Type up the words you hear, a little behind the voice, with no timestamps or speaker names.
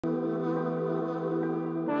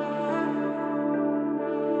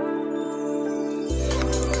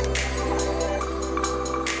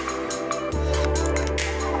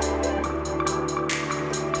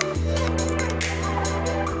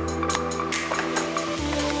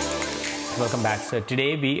welcome back. So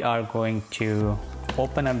today we are going to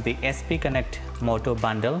open up the SPConnect Moto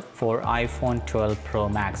bundle for iPhone 12 Pro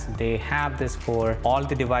Max. They have this for all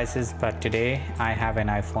the devices, but today I have an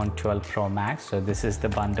iPhone 12 Pro Max. So this is the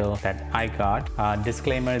bundle that I got.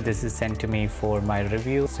 Disclaimer, this is sent to me for my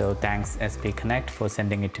review. So thanks SPConnect for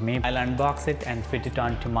sending it to me. I'll unbox it and fit it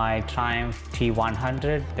onto my Triumph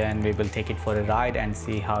T100. Then we will take it for a ride and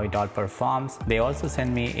see how it all performs. They also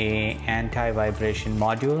send me a anti-vibration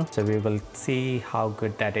module. So we will see how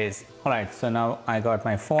good that is. All right, so now I got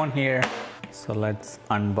my phone here. So let's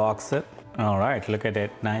unbox it. All right, look at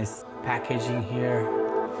it. Nice packaging here.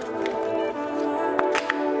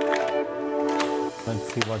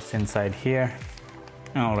 Let's see what's inside here.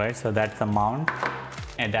 All right, so that's the mount,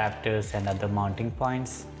 adapters and other mounting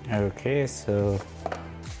points. Okay, so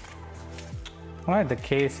all right, the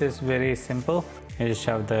case is very simple. You just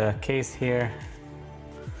have the case here.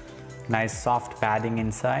 Nice soft padding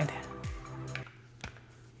inside.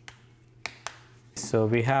 So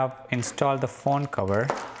we have installed the phone cover.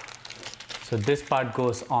 So this part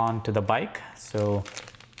goes on to the bike. So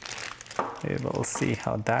we will see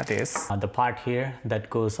how that is. The part here that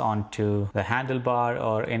goes on to the handlebar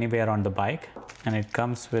or anywhere on the bike. And it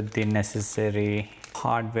comes with the necessary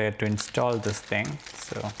hardware to install this thing.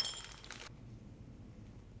 So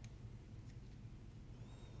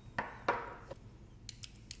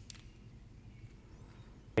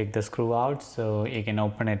take the screw out so you can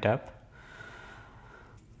open it up.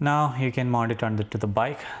 Now you can mount it to the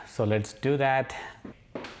bike. So let's do that.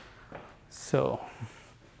 So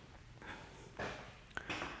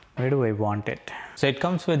where do I want it? So it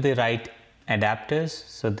comes with the right adapters.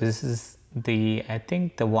 So this is the, I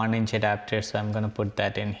think the 1-inch adapter. So I'm going to put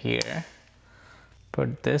that in here.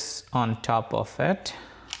 Put this on top of it.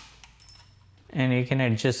 And you can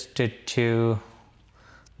adjust it to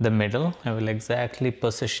the middle. I will exactly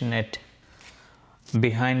position it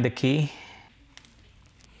behind the key.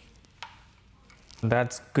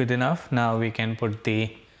 That's good enough. Now we can put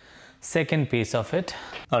the second piece of it.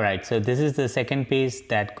 All right, so this is the second piece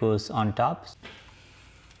that goes on top.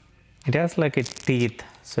 It has like a teeth,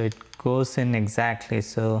 so it goes in exactly.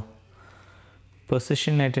 So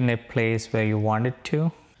position it in a place where you want it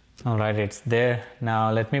to. All right, it's there.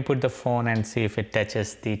 Now let me put the phone and see if it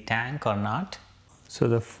touches the tank or not. So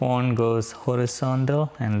the phone goes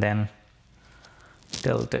horizontal and then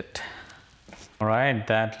tilt it. All right,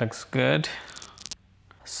 that looks good.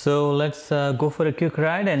 So let's go for a quick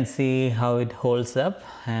ride and see how it holds up.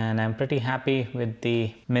 And I'm pretty happy with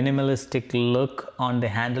the minimalistic look on the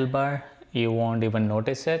handlebar. You won't even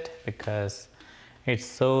notice it because it's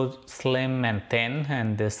so slim and thin,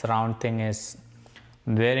 and this round thing is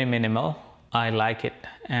very minimal. I like it,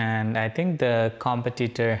 and I think the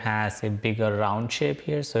competitor has a bigger round shape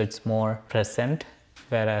here, so it's more present,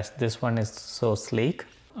 whereas this one is so sleek.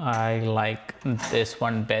 I like this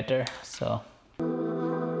one better. So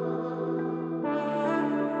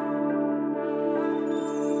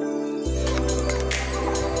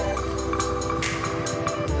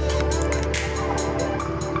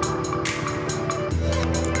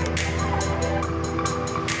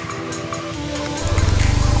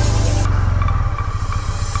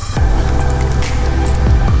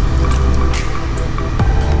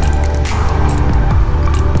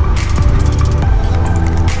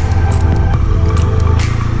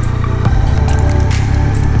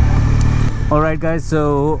alright guys,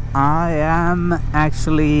 so I am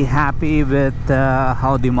actually happy with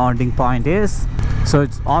how the mounting point is. So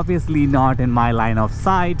it's obviously not in my line of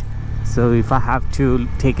sight, so if I have to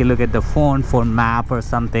take a look at the phone for map or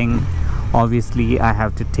something, obviously I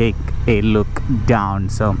have to take a look down.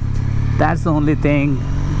 So that's the only thing,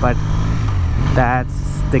 but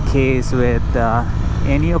that's the case with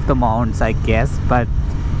any of the mounts, I guess. But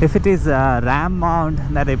if it is a RAM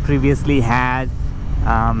mount that I previously had,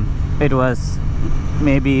 it was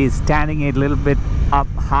maybe standing a little bit up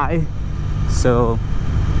high, so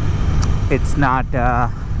it's not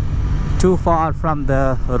too far from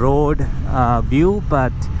the road view,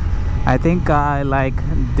 but I think I like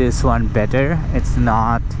this one better. It's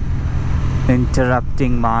not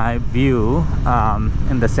interrupting my view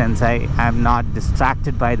in the sense I'm not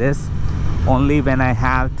distracted by this. Only when I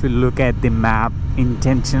have to look at the map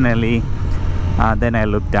intentionally, then I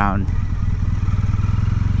look down.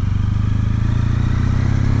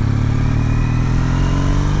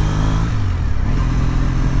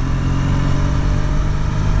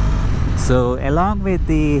 So along with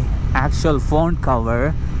the actual phone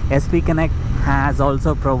cover, SPConnect has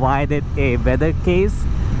also provided a weather case,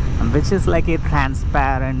 which is like a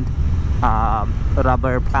transparent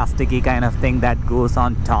rubber plasticky kind of thing that goes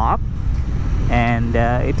on top, and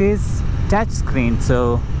it is touch screen,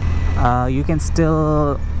 so you can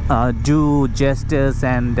still do gestures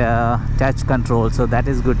and touch control, so that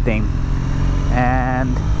is good thing.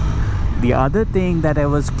 And the other thing that I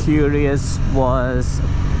was curious was,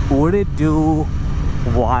 would it do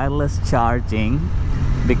wireless charging,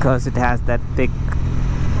 because it has that thick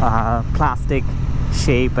plastic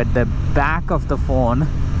shape at the back of the phone,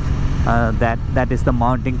 that is the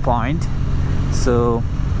mounting point. So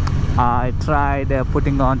I tried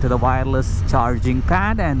putting onto the wireless charging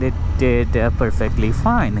pad, and it did perfectly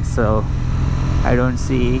fine. So I don't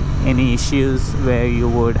see any issues where you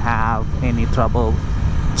would have any trouble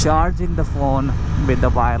charging the phone with the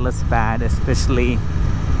wireless pad, especially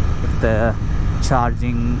if the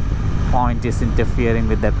charging point is interfering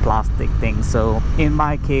with that plastic thing. So in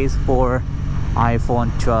my case, for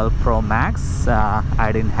iPhone 12 Pro Max,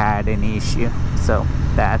 I didn't had any issue. So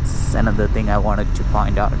that's another thing I wanted to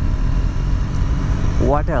point out.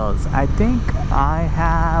 What else? I think I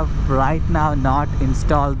have right now not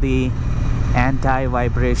installed the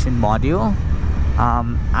anti-vibration module.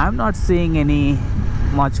 I'm not seeing any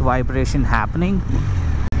much vibration happening,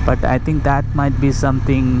 but I think that might be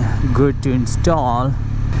something good to install.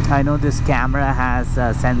 I know this camera has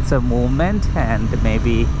a sensor movement, and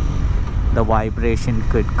maybe the vibration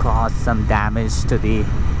could cause some damage to the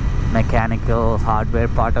mechanical hardware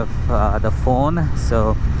part of the phone.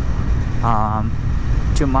 So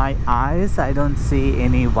to my eyes, I don't see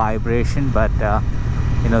any vibration, but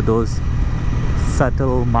you know, those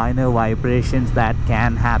subtle minor vibrations that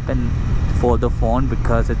can happen for the phone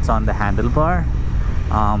because it's on the handlebar,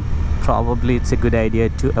 probably it's a good idea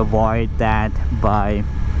to avoid that by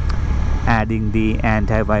adding the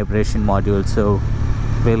anti-vibration module. So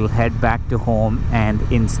we'll head back to home and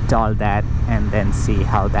install that, and then see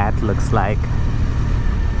how that looks like.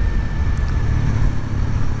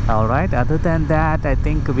 Alright, other than that, I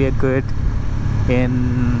think we are good.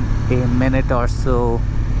 In a minute or so,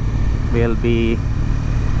 we'll be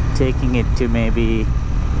taking it to maybe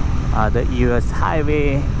the US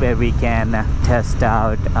highway, where we can test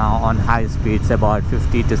out on high speeds about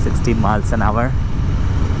 50 to 60 miles an hour.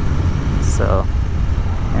 So,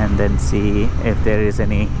 and then see if there is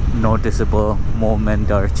any noticeable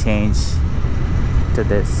movement or change to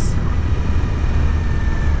this.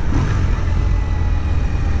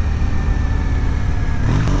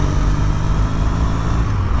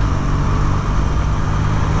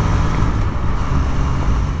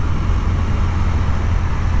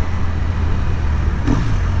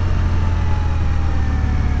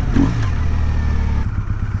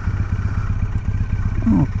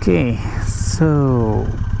 Okay, so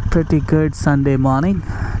pretty good Sunday morning,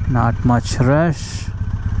 not much rush.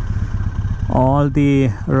 All the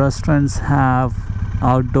restaurants have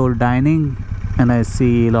outdoor dining, and I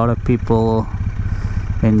see a lot of people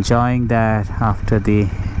enjoying that after the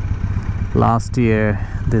last year.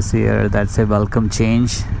 This year, that's a welcome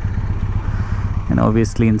change. And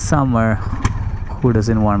obviously in summer, who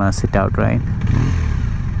doesn't want to sit out, right?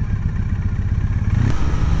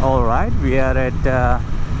 All right, we are at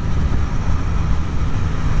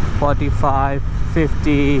 45,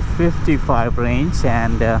 50, 55 range,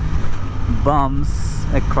 and bumps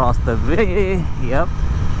across the way. Yep,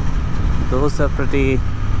 those are pretty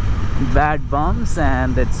bad bumps,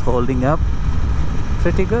 and it's holding up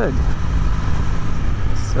pretty good.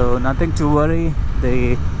 So nothing to worry.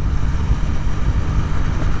 The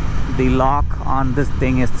lock on this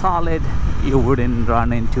thing is solid. You wouldn't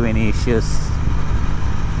run into any issues.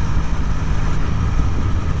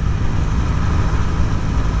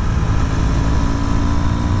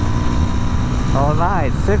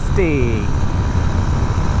 Alright, 60,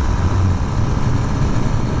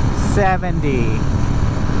 70.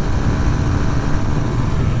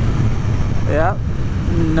 Yep,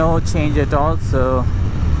 no change at all, so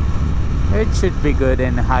it should be good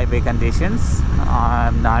in highway conditions.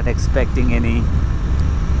 I'm not expecting any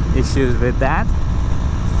issues with that.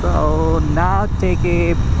 So now take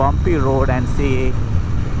a bumpy road and see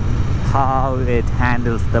how it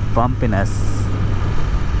handles the bumpiness.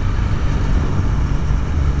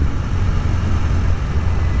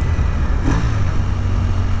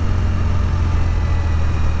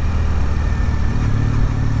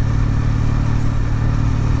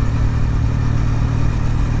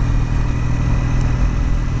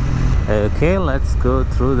 Okay, let's go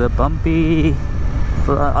through the bumpy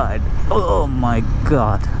ride. Oh my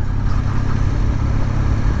god,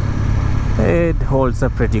 it holds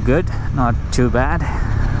up pretty good, not too bad.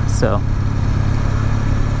 So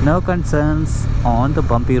no concerns on the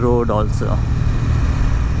bumpy road also.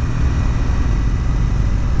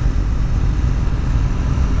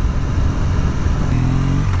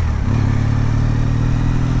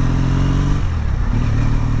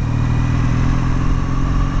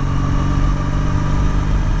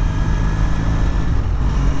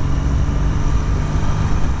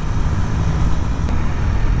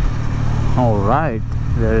 Alright,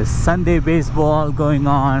 there is Sunday baseball going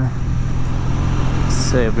on,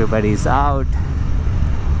 so everybody's out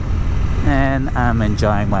and I'm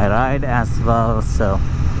enjoying my ride as well. So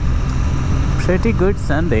pretty good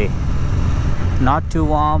Sunday, not too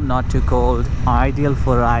warm, not too cold, ideal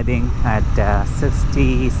for riding at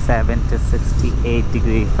 67 to 68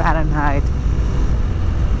 degree Fahrenheit.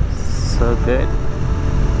 So good.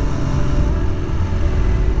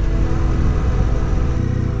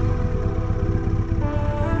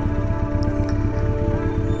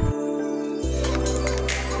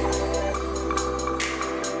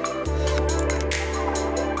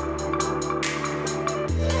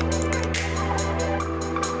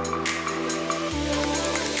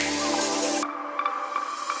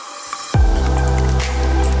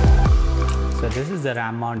 So this is the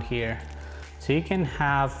ram mount here. So you can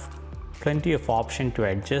have plenty of option to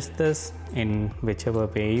adjust this in whichever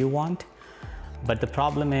way you want. But the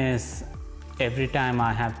problem is every time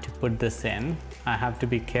I have to put this in, I have to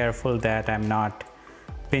be careful that I'm not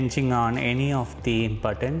pinching on any of the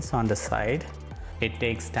buttons on the side. It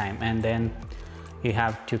takes time, and then you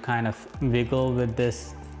have to kind of wiggle with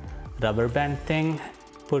this rubber band thing,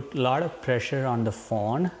 put a lot of pressure on the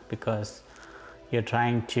phone because you're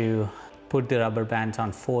trying to put the rubber bands on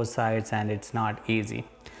 4 sides and it's not easy.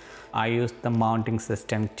 I use the mounting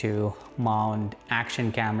system to mount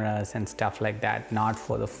action cameras and stuff like that, not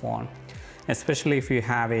for the phone. Especially if you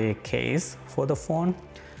have a case for the phone,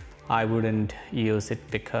 I wouldn't use it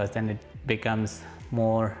because then it becomes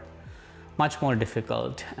much more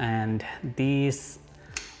difficult, and these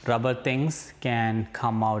rubber things can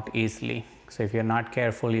come out easily. So if you're not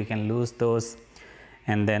careful, you can lose those,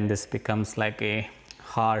 and then this becomes like a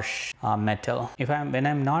harsh metal. When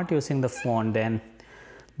I'm not using the phone, then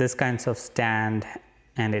this kinds of stand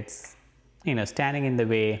and it's standing in the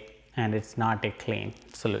way, and it's not a clean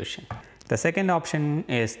solution. The second option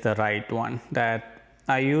is the right one that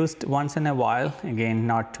I used once in a while, again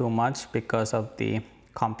not too much because of the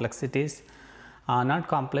complexities. Not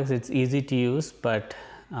complex, it's easy to use, but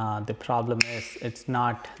the problem is it's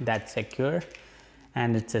not that secure,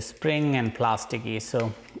 and it's a spring and plasticky.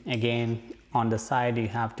 So again, on the side you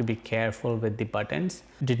have to be careful with the buttons.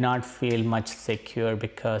 Did not feel much secure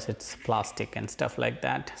because it's plastic and stuff like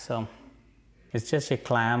that. So it's just a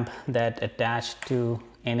clamp that attached to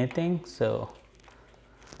anything. So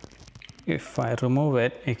if I remove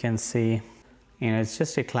it, you can see, it's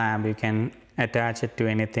just a clamp. You can attach it to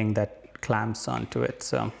anything that clamps onto it.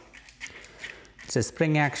 So it's a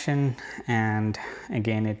spring action, and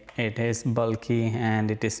again it is bulky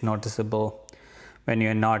and it is noticeable when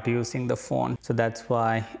you're not using the phone. So that's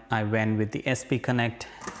why I went with the SPConnect.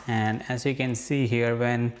 And as you can see here,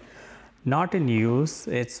 when not in use,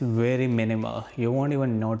 it's very minimal. You won't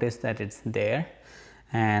even notice that it's there,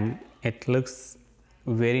 and it looks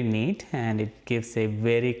very neat and it gives a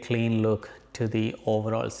very clean look to the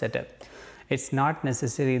overall setup. It's not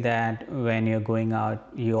necessary that when you're going out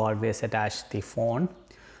you always attach the phone.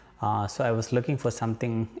 So I was looking for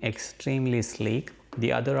something extremely sleek.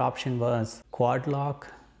 The other option was quad lock,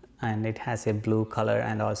 and it has a blue color,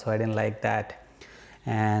 and also I didn't like that.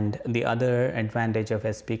 And the other advantage of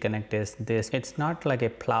SPConnect is this: it's not like a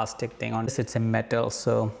plastic thing. On this, it's a metal,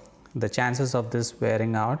 so the chances of this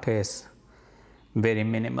wearing out is very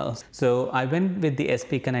minimal. So I went with the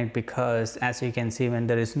SPConnect because, as you can see, when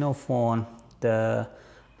there is no phone, the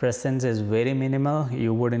presence is very minimal.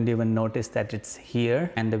 You wouldn't even notice that it's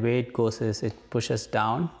here, and the way it goes is it pushes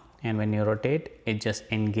down, and when you rotate, it just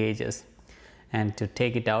engages. And to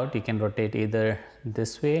take it out, you can rotate either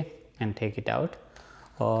this way and take it out,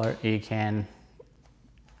 or you can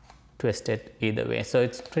twist it either way. So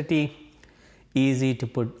it's pretty easy to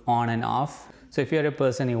put on and off. So if you're a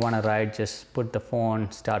person you want to ride, just put the phone,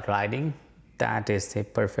 start riding. That is a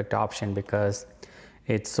perfect option because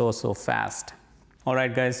it's so fast.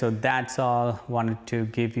 Alright guys, so that's all. Wanted to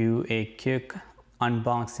give you a quick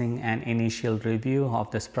unboxing and initial review of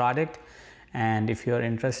this product. And if you're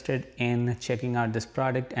interested in checking out this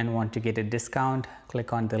product and want to get a discount,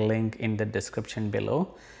 click on the link in the description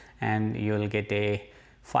below and you'll get a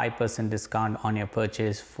 5% discount on your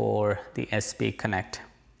purchase for the SPConnect.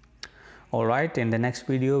 Alright, in the next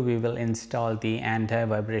video we will install the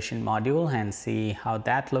anti-vibration module and see how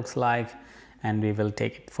that looks like, and we will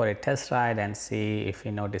take it for a test ride and see if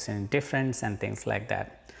we notice any difference and things like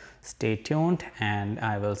that. Stay tuned, and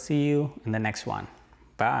I will see you in the next one.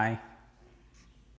 Bye.